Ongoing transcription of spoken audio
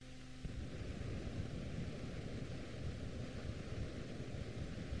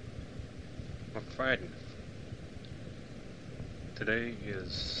fighting. Today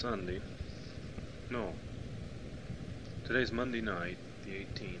is Sunday. No, today's Monday night, the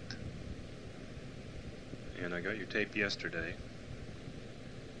 18th. And I got your tape yesterday.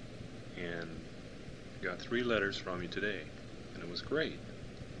 And got 3 letters from you today. And it was great.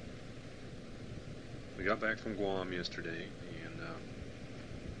 We got back from Guam yesterday, and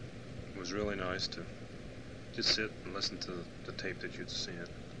it was really nice to just sit and listen to the tape that you'd sent.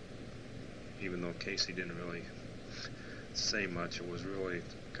 Even though Casey didn't really say much, it was really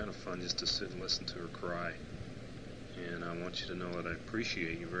kind of fun just to sit and listen to her cry. And I want you to know that I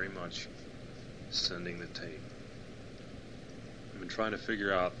appreciate you very much sending the tape. I've been trying to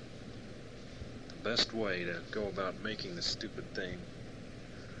figure out the best way to go about making this stupid thing.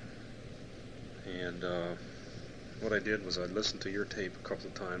 And what I did was I listened to your tape a couple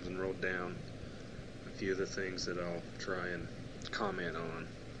of times and wrote down a few of the things that I'll try and comment on.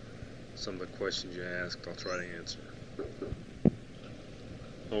 Some of the questions you asked, I'll try to answer.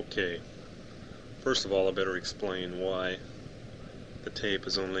 Okay. First of all, I better explain why the tape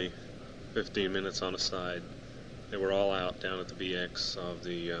is only 15 minutes on a side. They were all out down at the VX of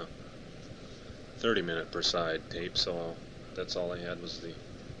the 30-minute per side tape, so that's all I had was the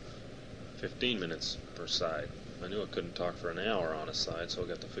 15 minutes per side. I knew I couldn't talk for an hour on a side, so I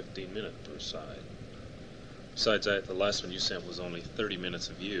got the 15 minute per side. Besides that, the last one you sent was only 30 minutes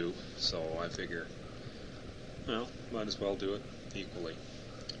of you, so I figure, well, might as well do it equally.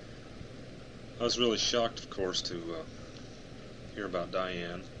 I was really shocked, of course, to hear about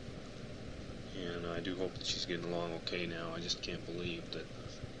Diane, and I do hope that she's getting along okay now. I just can't believe that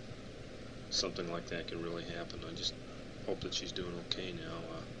something like that could really happen. I just hope that she's doing okay now.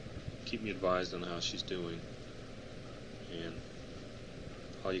 Keep me advised on how she's doing, and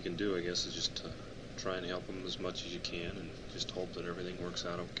all you can do, I guess, is just try and help them as much as you can, and just hope that everything works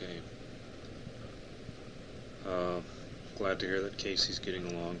out okay. Glad to hear that Casey's getting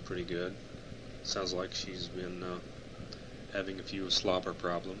along pretty good. Sounds like she's been having a few slobber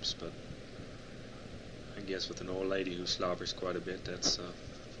problems, but I guess with an old lady who slobbers quite a bit, that's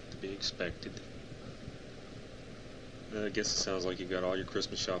to be expected. I guess it sounds like you got all your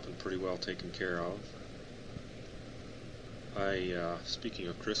Christmas shopping pretty well taken care of. Speaking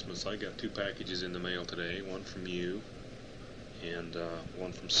of Christmas, I got 2 packages in the mail today, one from you and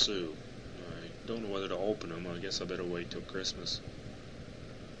one from Sue. I don't know whether to open them. I guess I better wait till Christmas.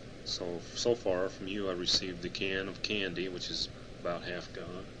 So far from you I received the can of candy, which is about half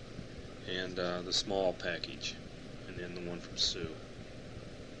gone, and the small package, and then the one from Sue.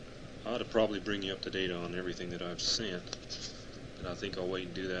 I ought to probably bring you up to date on everything that I've sent, but I think I'll wait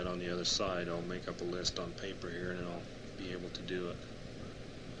and do that on the other side. I'll make up a list on paper here, and then I'll be able to do it.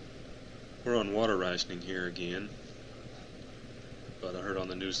 We're on water rationing here again, but I heard on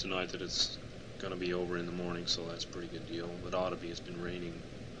the news tonight that it's going to be over in the morning, so that's a pretty good deal. It ought to be. It's been raining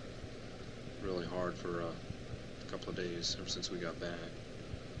really hard for a couple of days ever since we got back.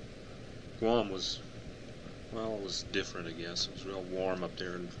 Guam was, well, it was different, I guess. It was real warm up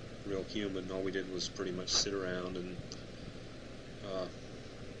there and real humid, and all we did was pretty much sit around and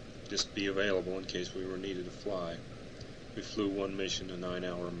just be available in case we were needed to fly. We flew one mission, a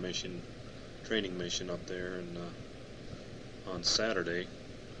 9-hour mission, training mission up there, and on Saturday.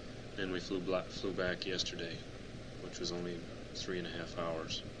 Then we flew back yesterday, which was only 3.5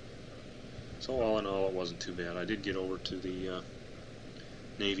 hours. So all in all, it wasn't too bad. I did get over to the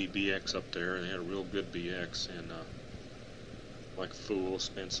Navy BX up there, and they had a real good BX, and like a fool,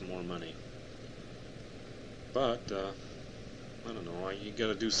 spent some more money. But I don't know. You got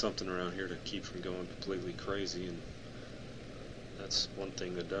to do something around here to keep from going completely crazy, and that's one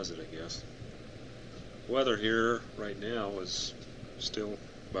thing that does it, I guess. Weather here right now is still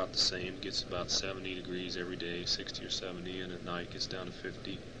about the same. It gets about 70 degrees every day, 60 or 70, and at night gets down to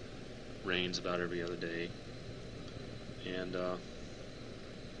 50. Rains about every other day, and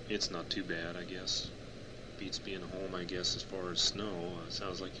it's not too bad, I guess. Beats being home, I guess, as far as snow.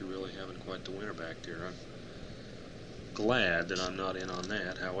 Sounds like you're really having quite the winter back there. I'm glad that I'm not in on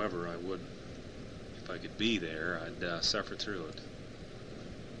that. However, I would, if I could be there, I'd suffer through it.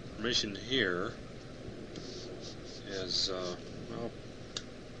 Our mission here is, well,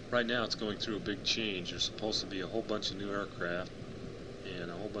 right now it's going through a big change. There's supposed to be a whole bunch of new aircraft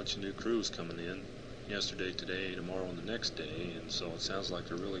and a whole bunch of new crews coming in yesterday, today, tomorrow, and the next day, and so it sounds like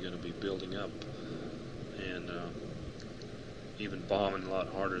they're really going to be building up and even bombing a lot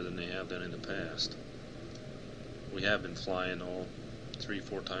harder than they have done in the past. We have been flying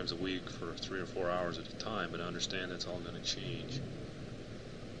 3-4 times a week for 3 or 4 hours at a time, but I understand that's all going to change.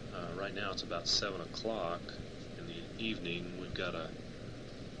 Right now it's about 7 o'clock in the evening. We've got a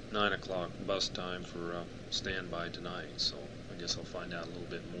 9 o'clock bus time for standby tonight, so I guess I'll find out a little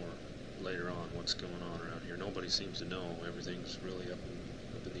bit more later on what's going on around here. Nobody seems to know. Everything's really up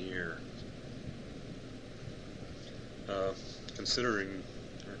in the air. Considering,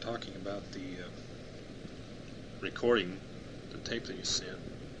 or talking about the recording, the tape that you sent,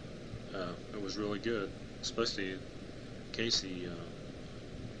 it was really good, especially Casey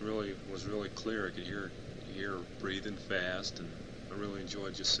was really clear. I could hear her breathing fast, and I really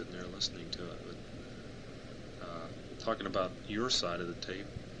enjoyed just sitting there listening to it. But talking about your side of the tape,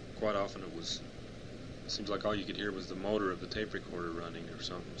 quite often it seems like all you could hear was the motor of the tape recorder running or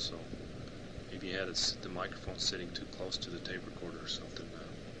something, so maybe you had the microphone sitting too close to the tape recorder or something.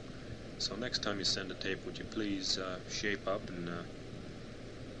 So next time you send a tape, would you please shape up and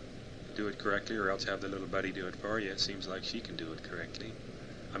do it correctly, or else have the little buddy do it for you? It seems like she can do it correctly.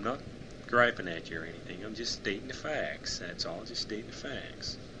 I'm not griping at you or anything. I'm just stating the facts. That's all. Just stating the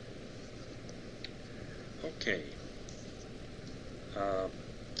facts. Okay.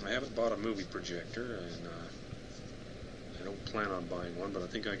 I haven't bought a movie projector, and I don't plan on buying one, but I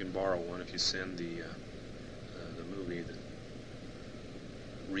think I can borrow one if you send the movie, the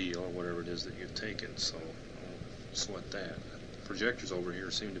reel, or whatever it is that you've taken, so I'll sweat that. Projectors over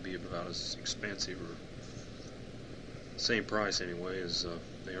here seem to be about as expensive, or same price anyway, as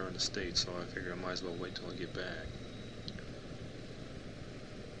they are in the States, so I figure I might as well wait till I get back.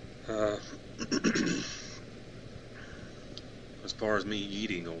 As far as me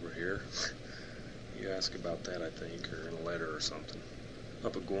eating over here, you asked about that, I think, or in a letter or something.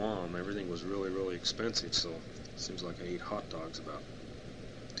 Up at Guam, everything was really, really expensive, so it seems like I eat hot dogs about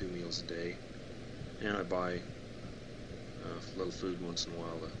 2 meals a day, and I buy a little food once in a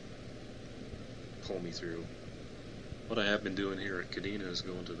while to pull me through. What I have been doing here at Kadena is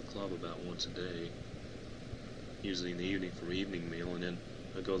going to the club about once a day, usually in the evening for evening meal, and then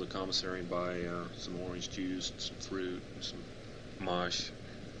I go to the commissary and buy some orange juice, some fruit, and some mush,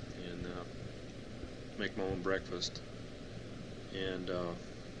 and make my own breakfast. And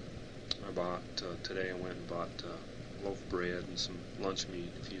I bought, today I went and bought a loaf of bread and some lunch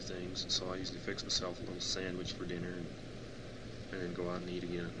meat, a few things, and so I usually fix myself a little sandwich for dinner, and then go out and eat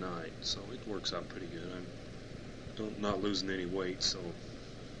again at night. So it works out pretty good. I'm not losing any weight, so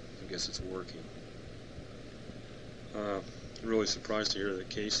I guess it's working. Really surprised to hear that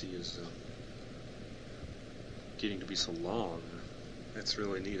Casey is getting to be so long. That's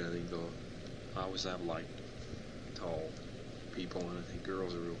really neat, I think, though. I always have liked tall people, and I think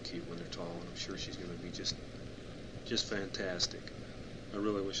girls are real cute when they're tall, and I'm sure she's going to be just fantastic. I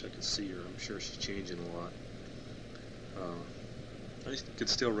really wish I could see her. I'm sure she's changing a lot. I could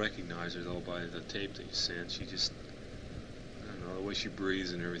still recognize her, though, by the tape that you sent. She just, I don't know, the way she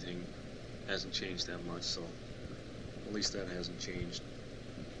breathes and everything hasn't changed that much, so at least that hasn't changed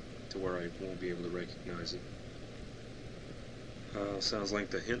to where I won't be able to recognize it. Sounds like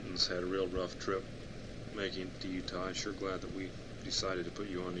the Hintons had a real rough trip making it to Utah. I'm sure glad that we decided to put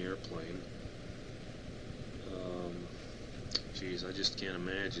you on the airplane. Geez, I just can't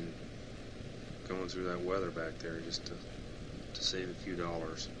imagine going through that weather back there just to save a few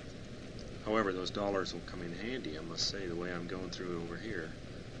dollars. However, those dollars will come in handy, I must say, the way I'm going through it over here.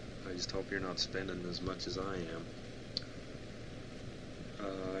 I just hope you're not spending as much as I am.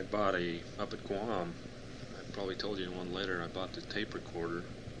 I bought up at Guam, I probably told you in one letter, I bought the tape recorder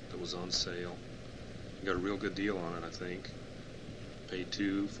that was on sale. I got a real good deal on it, I think. Paid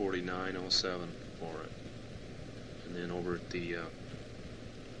 $249.07 for it. And then over at the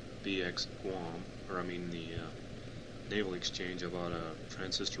BX Guam, the Naval Exchange, I bought a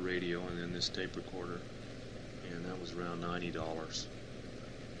transistor radio and then this tape recorder, and that was around $90.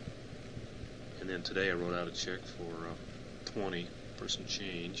 And then today I wrote out a check for 20 for some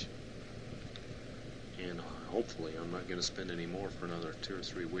change, and hopefully I'm not going to spend any more for another 2 or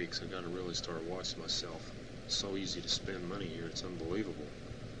 3 weeks. I've got to really start watching myself. It's so easy to spend money here, it's unbelievable.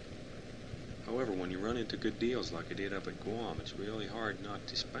 However, when you run into good deals like I did up at Guam, it's really hard not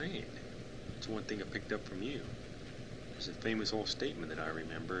to spend. It's one thing I picked up from you. There's a famous old statement that I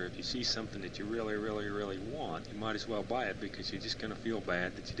remember: if you see something that you really, really, really want, you might as well buy it, because you're just going to feel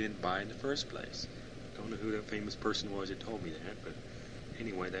bad that you didn't buy it in the first place. Don't know who that famous person was that told me that, but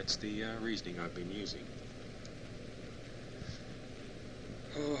anyway, that's the reasoning I've been using.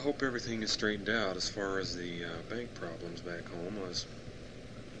 Oh, I hope everything is straightened out as far as the bank problems back home. I was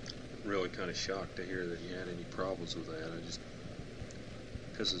really kind of shocked to hear that you had any problems with that. It just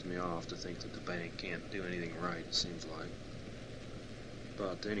pisses me off to think that the bank can't do anything right, it seems like.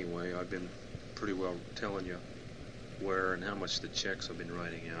 But anyway, I've been pretty well telling you where and how much the checks I've been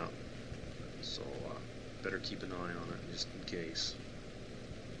writing out, so better keep an eye on it just in case.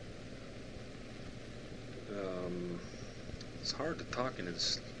 It's hard to talk into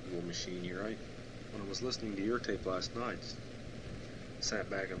this little machine here. When I was listening to your tape last night, sat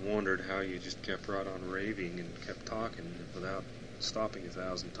back and wondered how you just kept right on raving and kept talking without stopping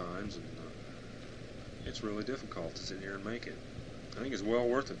 1,000 times, and it's really difficult to sit here and make it. I think it's well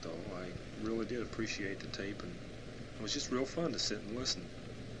worth it, though. I really did appreciate the tape, and it was just real fun to sit and listen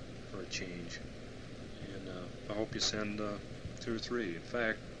for a change. And I hope you send 2 or 3. In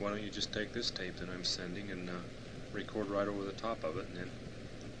fact, why don't you just take this tape that I'm sending and record right over the top of it, and then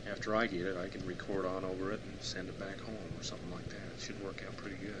after I get it, I can record on over it and send it back home or something like that. It should work out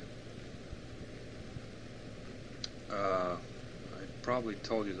pretty good. I probably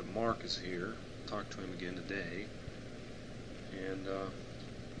told you that Mark is here. Talked to him again today, and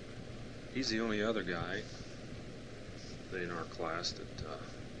he's the only other guy in our class that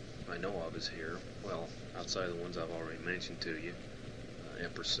I know of is here. Well, outside of the ones I've already mentioned to you,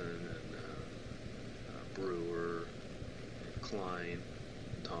 Epperson and Brewer, and Klein,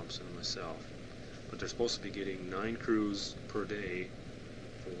 and Thompson, and myself. But they're supposed to be getting 9 crews per day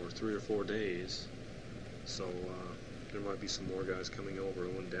for 3 or 4 days, so there might be some more guys coming over. I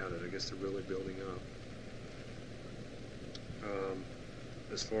wouldn't doubt it. I guess they're really building up.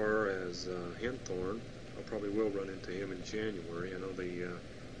 As far as Henthorn, I probably will run into him in January. I know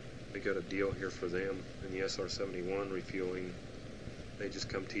they got a deal here for them in the SR-71 refueling. They just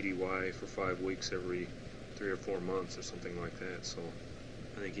come TDY for 5 weeks every 3 or 4 months or something like that. So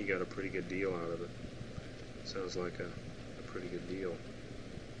I think he got a pretty good deal out of it. Sounds like a pretty good deal.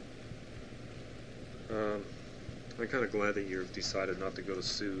 I'm kind of glad that you've decided not to go to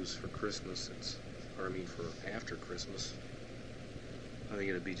Sue's for Christmas. For after Christmas. I think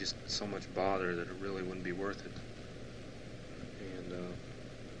it'd be just so much bother that it really wouldn't be worth it. And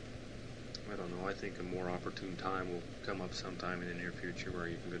I don't know. I think a more opportune time will come up sometime in the near future where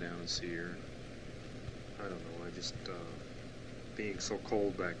you can go down and see her. I don't know. I just being so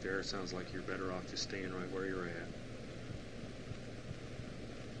cold back there, it sounds like you're better off just staying right where you're at.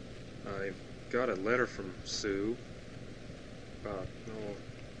 I got a letter from Sue about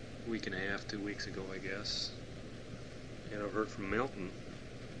a week and a half, 2 weeks ago, I guess. And I've heard from Milton,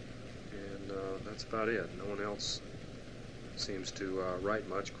 and that's about it. No one else seems to write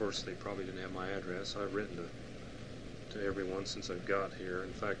much. Of course, they probably didn't have my address. I've written to everyone since I've got here.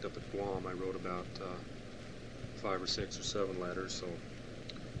 In fact, up at Guam, I wrote about 5 or 6 or 7 letters, so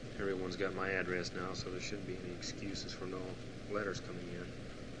everyone's got my address now, so there shouldn't be any excuses for no letters coming in.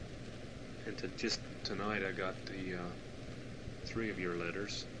 And just tonight, I got the 3 of your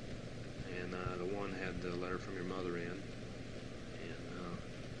letters, and the one had the letter from your mother in. And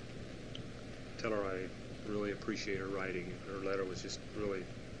tell her I really appreciate her writing. Her letter was just really,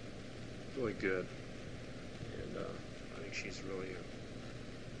 really good, and I think she's really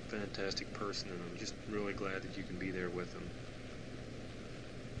a fantastic person, and I'm just really glad that you can be there with them.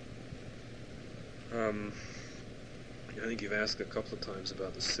 I think you've asked a couple of times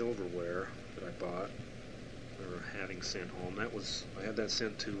about the silverware that I bought, or having sent home. I had that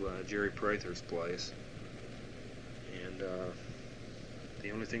sent to Jerry Prather's place, and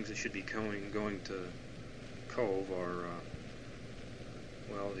the only things that should be going to Cove are,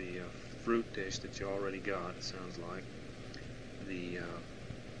 the fruit dish that you already got, it sounds like, the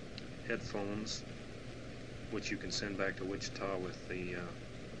headphones, which you can send back to Wichita with the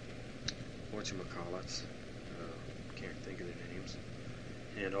whatchamacallits, can't think of their names,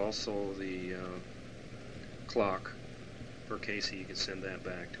 and also the clock for Casey. You can send that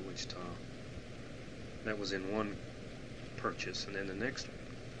back to Wichita. That was in one purchase, and then the next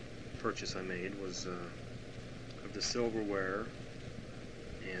purchase I made was of the silverware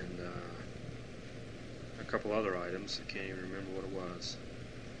and a couple other items. I can't even remember what it was.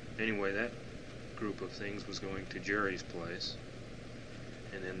 Anyway, that group of things was going to Jerry's place.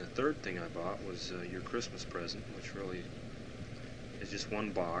 And then the third thing I bought was your Christmas present, which really is just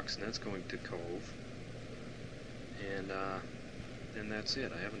one box, and that's going to Cove. And then that's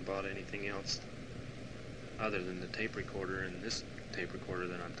it. I haven't bought anything else other than the tape recorder and this tape recorder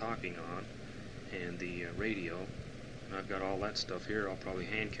that I'm talking on, and the radio. And I've got all that stuff here. I'll probably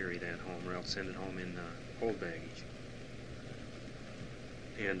hand carry that home, or I'll send it home in hold baggage.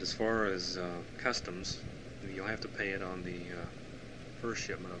 And as far as customs, you'll have to pay it on the first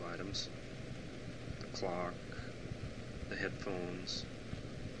shipment of items: the clock, the headphones,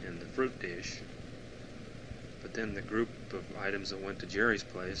 and the fruit dish. But then the group of items that went to Jerry's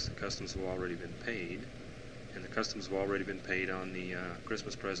place, the customs have already been paid, and the customs have already been paid on the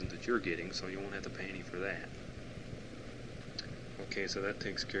Christmas present that you're getting, so you won't have to pay any for that. Okay, so that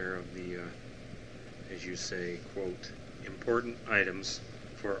takes care of the, as you say, quote, important items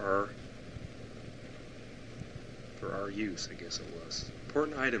for our for our use, I guess it was.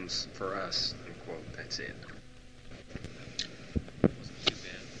 Important items for us, unquote. That's it. Wasn't too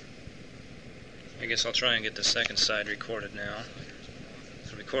bad. I guess I'll try and get the second side recorded now.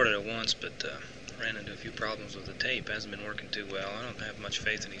 I recorded it once, but ran into a few problems with the tape. It hasn't been working too well. I don't have much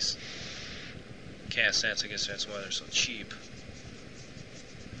faith in these cassettes. I guess that's why they're so cheap.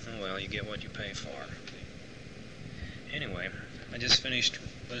 Oh well, you get what you pay for. Anyway, I just finished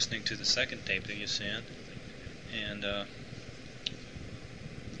listening to the second tape that you sent, and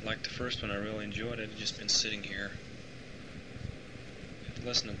like the first one, I really enjoyed it. I've just been sitting here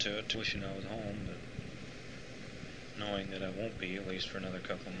listening to it, wishing I was home, but knowing that I won't be, at least for another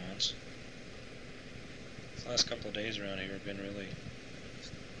couple of months. The last couple of days around here have been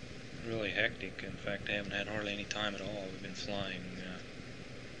really hectic. In fact, I haven't had hardly any time at all. We've been flying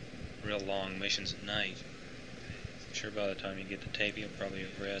real long missions at night. I'm sure by the time you get the tape, you'll probably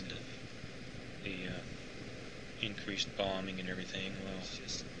have read the increased bombing and everything. Well,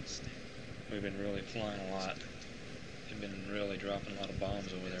 we've been really flying a lot. They've been really dropping a lot of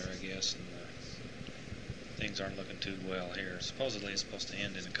bombs over there, I guess, and things aren't looking too well here. Supposedly it's supposed to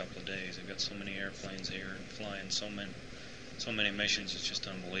end in a couple of days. They've got so many airplanes here and flying so many missions. It's just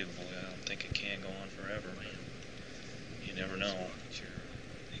unbelievable. I don't think it can go on forever. You never know.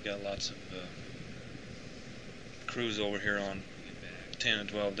 You got lots of crews over here on 10 and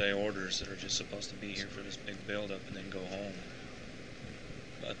 12 day orders that are just supposed to be here for this big build-up and then go home.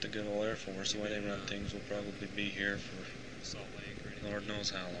 But the good old Air Force, the way they run things, will probably be here for Lord knows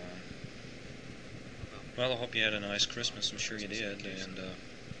how long. Well, I hope you had a nice Christmas. I'm sure you did. And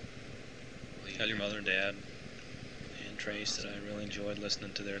tell your mother and dad and Trace that I really enjoyed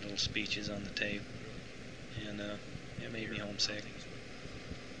listening to their little speeches on the tape. And it made me homesick.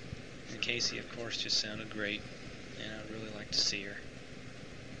 And Casey, of course, just sounded great. And I'd really like to see her.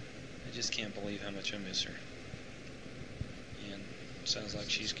 I just can't believe how much I miss her. And it sounds like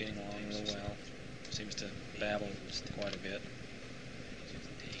she's getting along real well. Seems to babble quite a bit.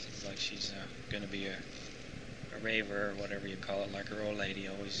 Seems like she's going to be a raver or whatever you call it, like her old lady,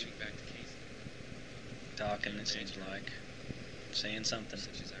 always talking, it seems like. Saying something.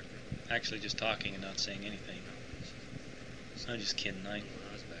 Actually just talking and not saying anything. I'm just kidding. I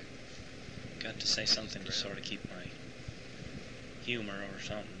got to say something to sort of keep my humor or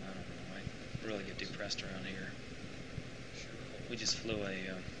something. I don't know. I really get depressed around here. We just flew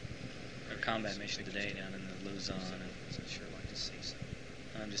a combat mission today down in the Luzon, and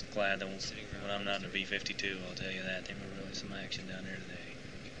I'm just glad that when I'm not in a B-52, I'll tell you that. There was really some action down there today.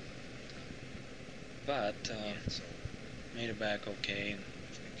 But made it back okay, and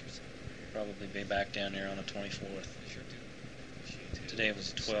probably be back down there on the 24th. Today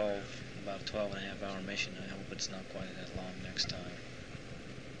was about a 12.5 hour mission. I hope it's not quite that long next time.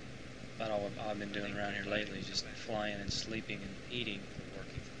 About all I've been doing around here lately is just flying and sleeping and eating.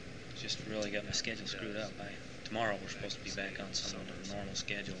 Just really got my schedule screwed up. Tomorrow we're supposed to be back on some of the normal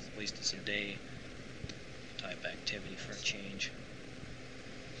schedule. At least it's a day type activity for a change.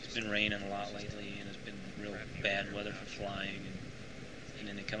 It's been raining a lot lately, and it's been real bad weather for flying, and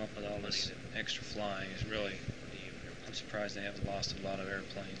then they come up with all this extra flying. It's really, I'm surprised they haven't lost a lot of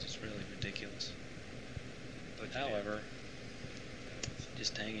airplanes. It's really ridiculous. However,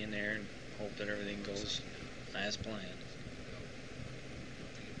 just hang in there and hope that everything goes as planned.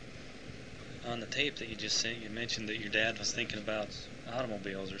 On the tape that you just sent, you mentioned that your dad was thinking about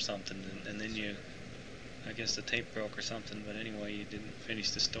automobiles or something, and then I guess the tape broke or something, but anyway, you didn't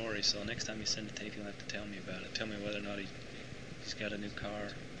finish the story, so next time you send a tape, you'll have to tell me about it. Tell me whether or not he's got a new car.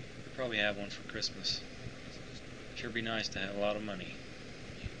 He'll probably have one for Christmas. Sure be nice to have a lot of money.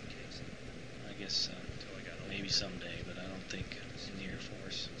 I guess maybe someday, but I don't think in the Air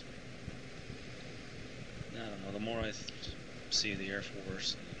Force. I don't know, the more I see the Air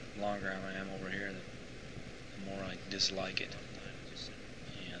Force, the longer I am over here, the more I dislike it.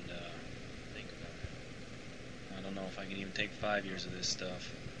 And I don't know if I can even take 5 years of this stuff.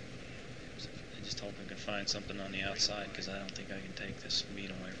 I just hope I can find something on the outside, because I don't think I can take this being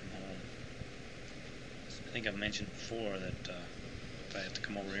away from home. I think I've mentioned before that if I have to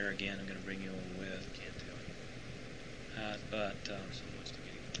come over here again, I'm going to bring you over with. But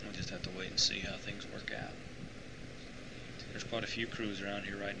I'll just have to wait and see how things work out. There's quite a few crews around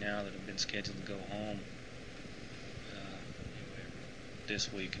here right now that have been scheduled to go home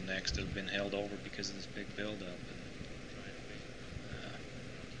this week and next that have been held over because of this big build-up.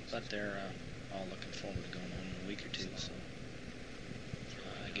 But they're all looking forward to going home in a week or two, so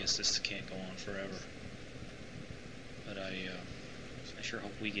I guess this can't go on forever. But I sure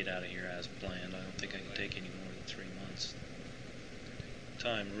hope we get out of here as planned. I don't think I can take any more than 3 months.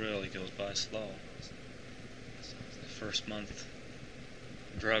 Time really goes by slow. first month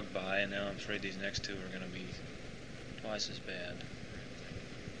drug by, and now I'm afraid these next two are going to be twice as bad.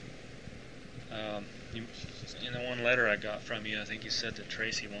 In the one letter I got from you, I think you said that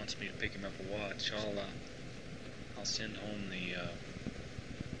Tracy wants me to pick him up a watch. I'll send home the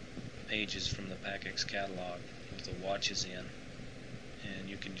pages from the PACX catalog with the watches in, and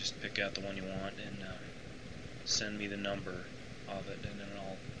you can just pick out the one you want and send me the number of it, and then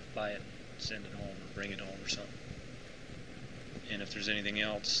I'll buy it, send it home, or bring it home or something. And if there's anything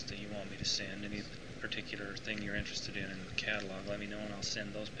else that you want me to send, any particular thing you're interested in the catalog, let me know and I'll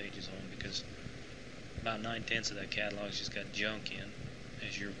send those pages home, because about 9/10 of that catalog's just got junk in,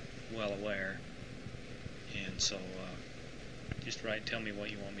 as you're well aware. And so just tell me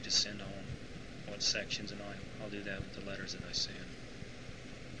what you want me to send home, what sections, and I'll do that with the letters that I send.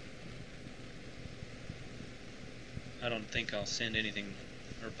 I don't think I'll send anything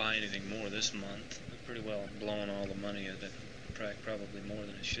or buy anything more this month. I've pretty well blown all the money of it, probably more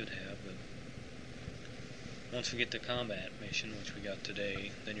than I should have, but once we get the combat mission, which we got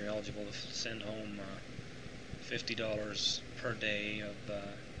today, then you're eligible to send home $50 per day of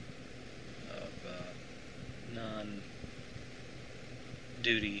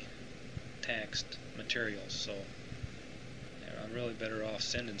non-duty taxed materials. So I'm really better off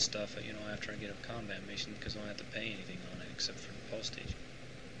sending stuff, after I get a combat mission, because I don't have to pay anything on it except for the postage.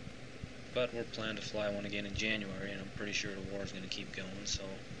 But we're planning to fly one again in January, and I'm pretty sure the war's going to keep going, so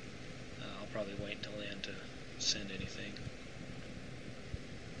I'll probably wait until then to send anything.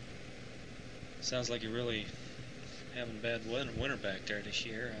 Sounds like you're really having bad winter back there this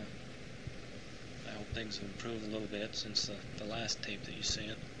year. I hope things have improved a little bit since the last tape that you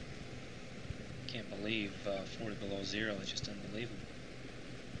sent. Can't believe 40 below zero is just unbelievable.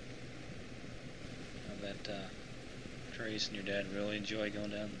 I bet Trace and your dad really enjoy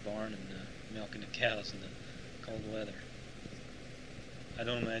going down to the barn and milking the cows in the cold weather. I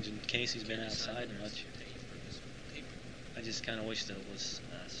don't imagine Casey's been outside much. I just kind of wish that it was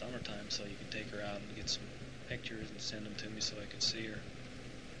summertime so you could take her out and get some pictures and send them to me so I could see her.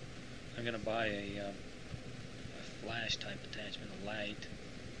 I'm going to buy a flash type attachment, a light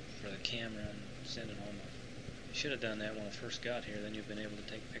for the camera, and send it home. I should have done that when I first got here, then you've been able to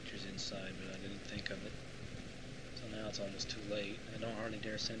take pictures inside, but I didn't think of it. So now it's almost too late. I don't hardly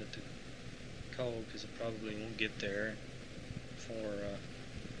dare send it to Cole because it probably won't get there before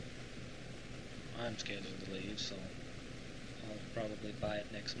I'm scheduled to leave, so I'll probably buy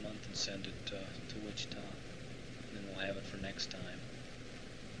it next month and send it to Wichita, and then we'll have it for next time.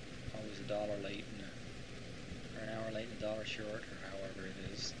 Always $1 late, or an hour late and $1 short, or however it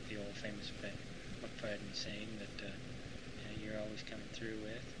is, the old famous McFadden saying that you're always coming through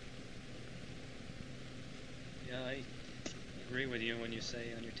with. Yeah, I agree with you when you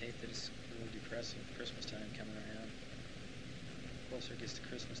say on your tape that it's really depressing Christmas time coming around. The closer it gets to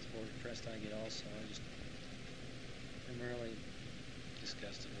Christmas, the more depressed I get also. I'm really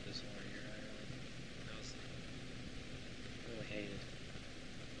disgusted with this whole year. I really hate it.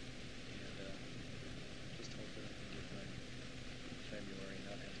 And just hope that I can get by February and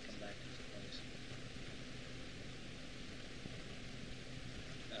not have to come back to this place.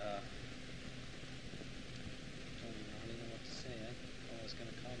 Don't even really know what to say. I was going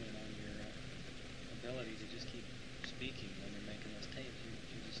to comment on your ability to just keep speaking when you're making those tapes. You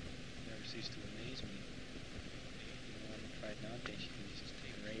just never cease to amaze me. On the Friday night days, you can just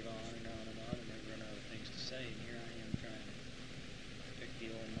rave on and on and on and never run out of things to say. And here I am trying to pick the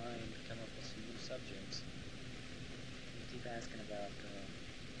old mind to come up with some new subjects. You keep asking about,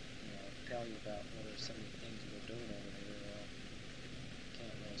 tell you about what are some of the things we're doing over there. Well,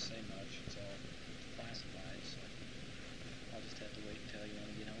 can't really say much. It's all classified, so I'll just have to wait until you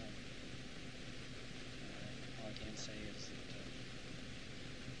want to get home. All I can say is that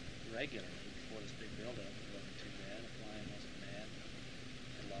regularly, before this big build-up, it wasn't too bad. The flying wasn't bad.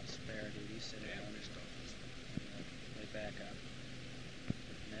 Had a lot of spare duty sitting around and way back up. But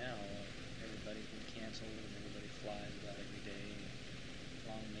now, everybody's been canceled and everybody flies about every day.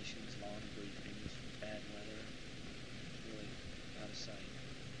 Long missions, long briefings, bad weather. It's really out of sight.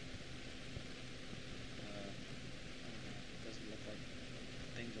 Doesn't look like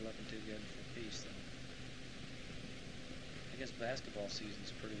things are looking too good for peace, though. I guess basketball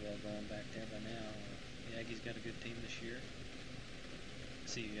season's pretty well going back there by now. The Aggies got a good team this year.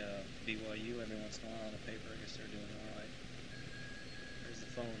 See BYU every once in a while on the paper. I guess they're doing all right. There's the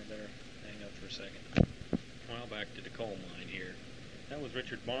phone. I better hang up for a second. Well, back to the coal mine here. That was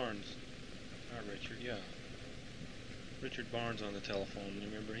Richard Barnes. Richard, yeah. Richard Barnes on the telephone. You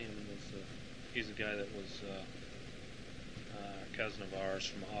remember him? He's the guy that was A cousin of ours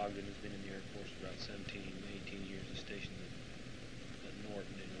from Ogden has been in the Air Force for about 17, 18 years. He's stationed at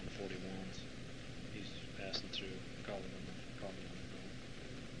Norton in 141s. He's passing through, called me on the phone,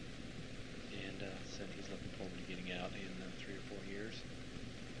 and said he's looking forward to getting out in 3 or 4 years.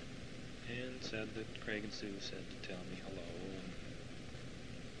 And said that Craig and Sue said to tell me hello, and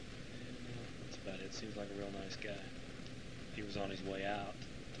that's about it. Seems like a real nice guy. He was on his way out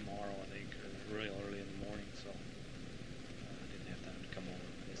tomorrow, I think, or real early in the morning, so I didn't have time to come over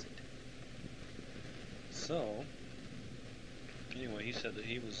and visit. So, anyway, he said that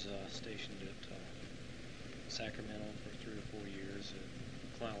he was stationed at Sacramento for 3 or 4 years, at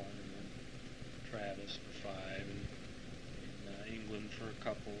McClellan, and then Travis for 5, and in England for a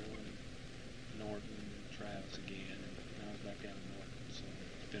couple, and Norton and Travis again, and now he's back down in Norton, so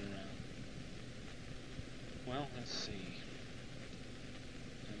he's been around. Well, let's see.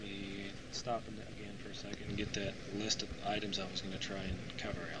 Let me stop again for a second and get that list of items I was going to try and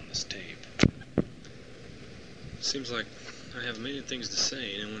cover on this tape. Seems like I have a million things to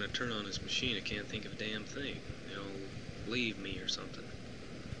say, and then when I turn on this machine, I can't think of a damn thing. Leave me or something.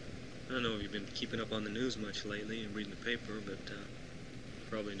 I don't know if you've been keeping up on the news much lately and reading the paper, but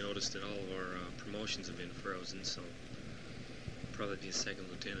probably noticed that all of our promotions have been frozen, so I'll probably be a second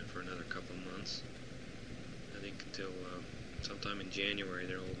lieutenant for another couple of months. I think until sometime in January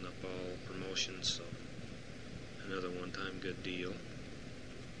they're holding up all promotions, so another one-time good deal.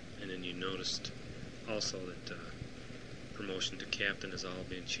 And then you noticed also that promotion to captain has all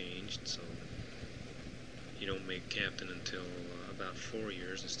been changed, so you don't make captain until about 4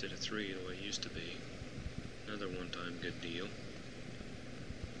 years instead of 3 the way it used to be. Another one-time good deal.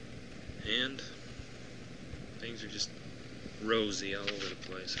 And things are just rosy all over the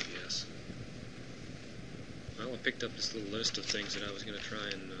place, I guess. Well, I picked up this little list of things that I was going to try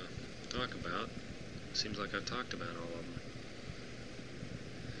and talk about. Seems like I've talked about all of them.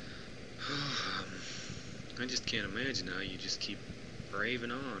 I just can't imagine how you just keep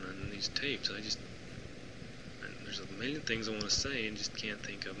raving on these tapes. There's a million things I want to say and just can't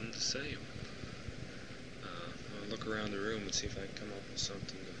think of them to say them. I'll look around the room and see if I can come up with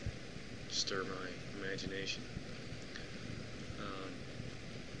something to stir my imagination.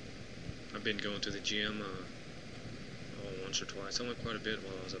 I've been going to the gym once or twice. I went quite a bit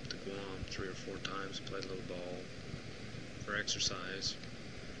while I was up to Guam, 3 or 4 times, played a little ball for exercise.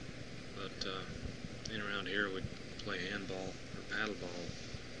 But in around here we'd play handball or paddleball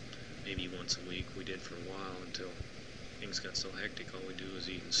maybe once a week. We did for a while until things got so hectic all we do is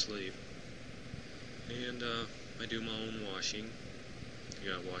eat and sleep. And I do my own washing. You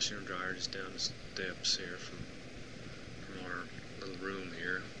got a washer and dryer just down the steps here from our little room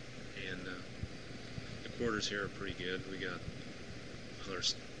here. And the quarters here are pretty good. We got other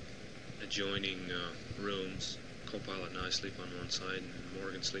adjoining rooms. Co-pilot and I sleep on one side and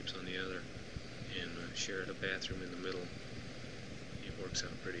Morgan sleeps on the other, and share a bathroom in the middle. It works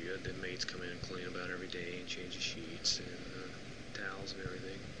out pretty good. The maids come in and clean about every day and change the sheets and towels and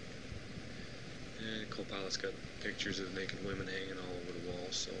everything. And the co-pilot's got pictures of naked women hanging all over the wall,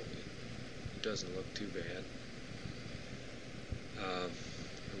 so it doesn't look too bad.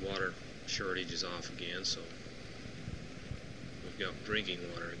 The water shortage is off again, so we've got drinking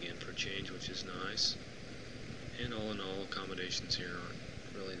water again for a change, which is nice. And all in all, accommodations here aren't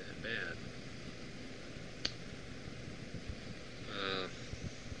really that bad.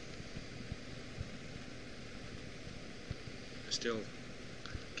 I still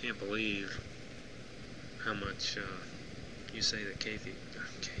can't believe how much you say that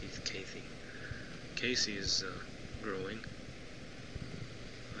Casey is growing.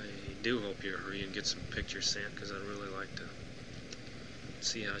 I do hope you hurry and get some pictures sent, because I'd really like to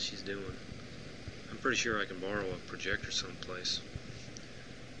see how she's doing. I'm pretty sure I can borrow a projector someplace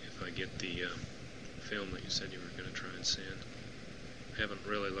if I get the film that you said you were going to try and send. I haven't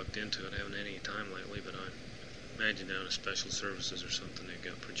really looked into it. I haven't had any time lately, but I imagine down at Special Services or something they've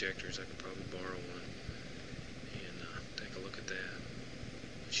got projectors. I could probably borrow one and take a look at that.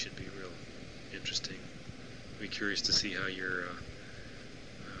 It should be real interesting. I'd be curious to see how your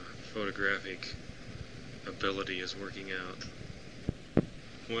photographic ability is working out.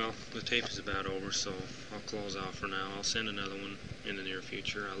 Well, the tape is about over, so I'll close out for now. I'll send another one in the near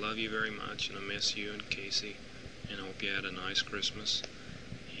future. I love you very much, and I miss you and Casey, and I hope you had a nice Christmas,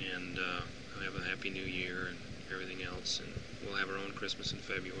 and have a happy new year and everything else, and we'll have our own Christmas in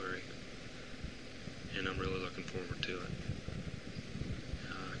February, and I'm really looking forward to it.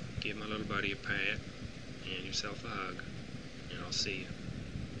 Give my little buddy a pat, and yourself a hug, and I'll see you.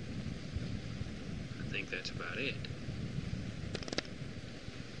 I think that's about it.